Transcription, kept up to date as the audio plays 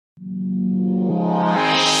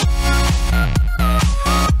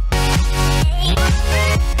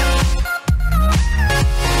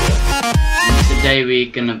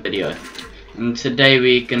today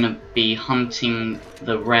we're gonna be hunting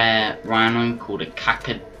the rare rhino called a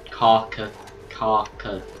Carcadan.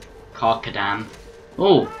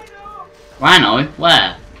 Oh, rhino,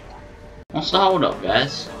 where? What's the hold up,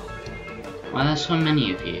 guys? Why are there so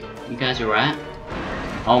many of you? You guys alright?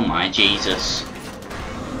 Oh my Jesus.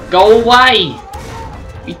 Go away!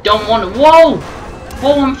 You don't want to. Whoa!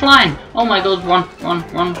 Whoa, I'm flying! Oh my God, run.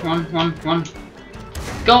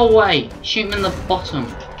 Go away! Shoot him in the bottom.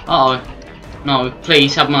 Uh oh. No,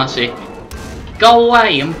 please have mercy. Go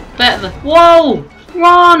away! I'm better than. Whoa!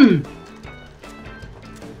 Run!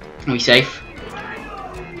 Are we safe?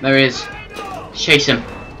 There he is. Chase him.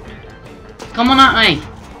 Come on at me!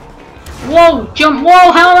 Whoa! Jump!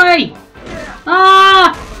 Whoa! Hurry!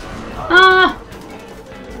 Ah! Ah!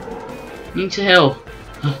 Need to heal.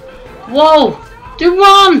 Whoa! Do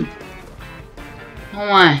run! Oh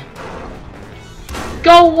my!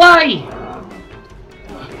 Go away!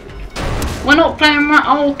 We're not playing right.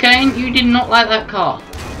 Oh, okay, you did not like that car.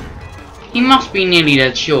 He must be nearly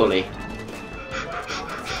dead, surely.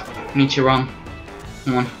 Need to run.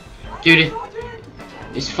 Come on, dude.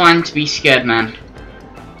 It's fine to be scared, man.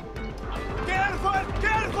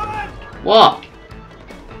 What?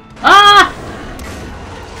 Ah!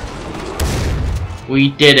 We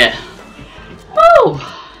did it. Woo!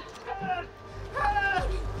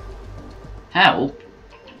 Help?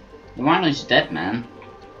 The rhino's dead, man.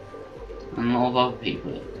 And a lot of other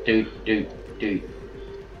people. Dude.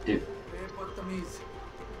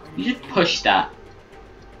 You just push that.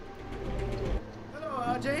 Hello,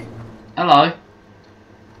 RJ. Hello.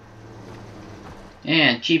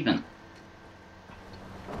 Yeah, achievement.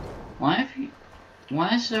 Why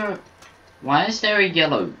is there a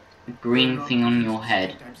yellow green thing on your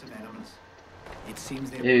head?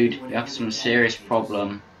 Dude, you have some serious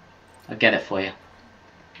problem. I'll get it for you.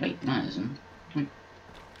 Wait, no it isn't. Wait.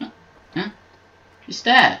 Huh? It's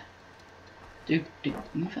there. Dude,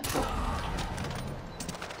 move it.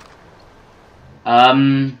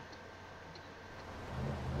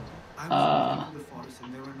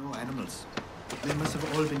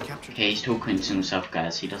 Okay, he's talking to himself,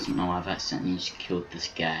 guys. He doesn't know I've accidentally just killed this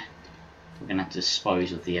guy. We're gonna have to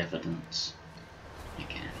dispose of the evidence.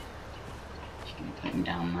 Okay. Just gonna put him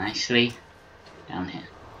down nicely. Down here.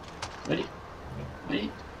 Ready?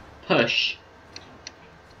 Push.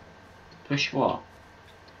 Push what?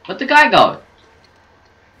 Where'd the guy go?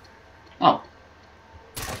 Oh.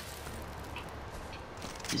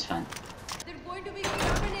 He's fine. They're going to be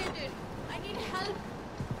terminated. I need help.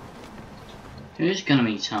 Who's gonna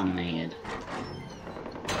be terminated?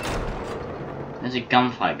 There's a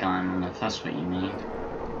gunfight going on, if that's what you mean.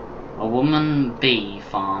 A woman bee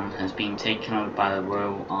farm has been taken over by the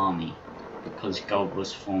Royal Army because gold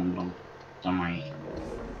was formed on. Don't worry,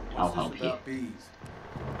 I'll help you.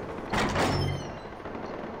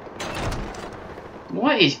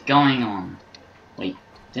 What is going on? Wait,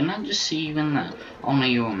 didn't I just see you in there? Oh no,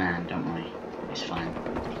 you're a man, don't worry. It's fine.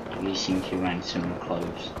 You seem to be wearing similar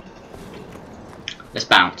clothes. Let's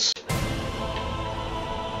bounce.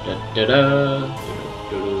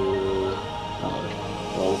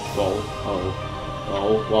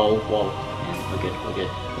 Whoa.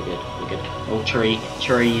 Yeah, we're good. Oh,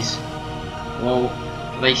 trees. Whoa,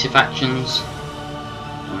 evasive actions.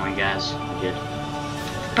 Oh my guys, we're good.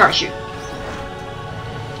 Parachute.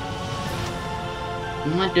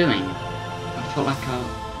 What am I doing? I felt like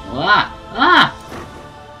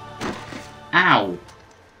Ow!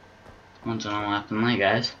 I don't know what happened there,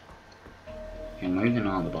 guys. Okay, moving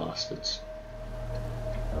on, the bastards.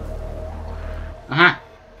 Aha!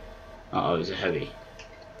 Uh oh, it's a heavy.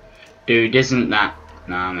 Dude, isn't that?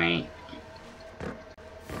 Nah, mate.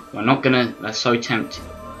 We're not gonna. That's so tempting.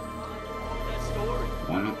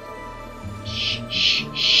 Why not?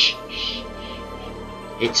 Shh.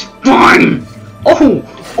 It's fun!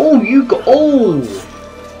 Oh, you got. Oh,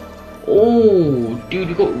 dude,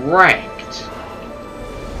 you got wrecked.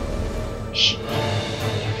 Shh.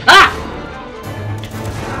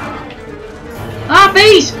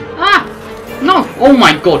 Bees! No! Oh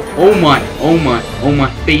my God! Oh my!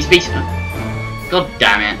 Bees! God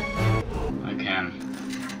damn it! Okay,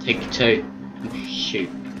 take 2. Shoot!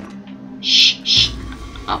 Shh!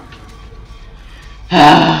 Up.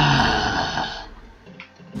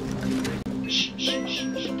 Shh!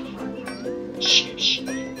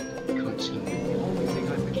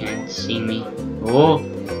 Can't see me. Oh!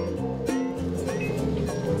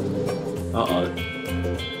 Uh-oh.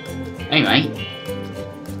 Anyway.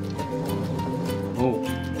 Oh.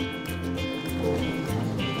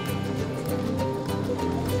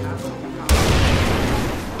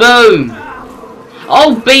 Boom!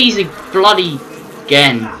 Oh, bees are bloody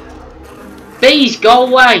again. Bees, go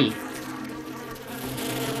away!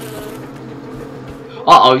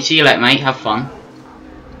 Uh-oh, see you later, mate. Have fun.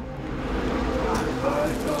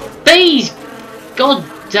 Bees! God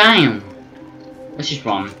damn! Let's just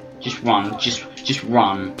run. Just run. Just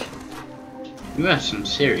run. You have some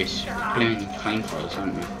serious blooming flamethrowers,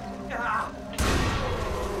 haven't you?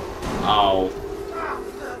 Oh.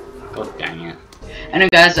 God dang it. Anyway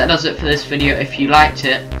guys, that does it for this video. If you liked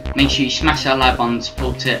it, make sure you smash that like button to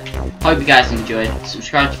support it. Hope you guys enjoyed.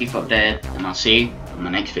 Subscribe to keep updated, and I'll see you on the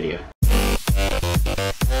next video.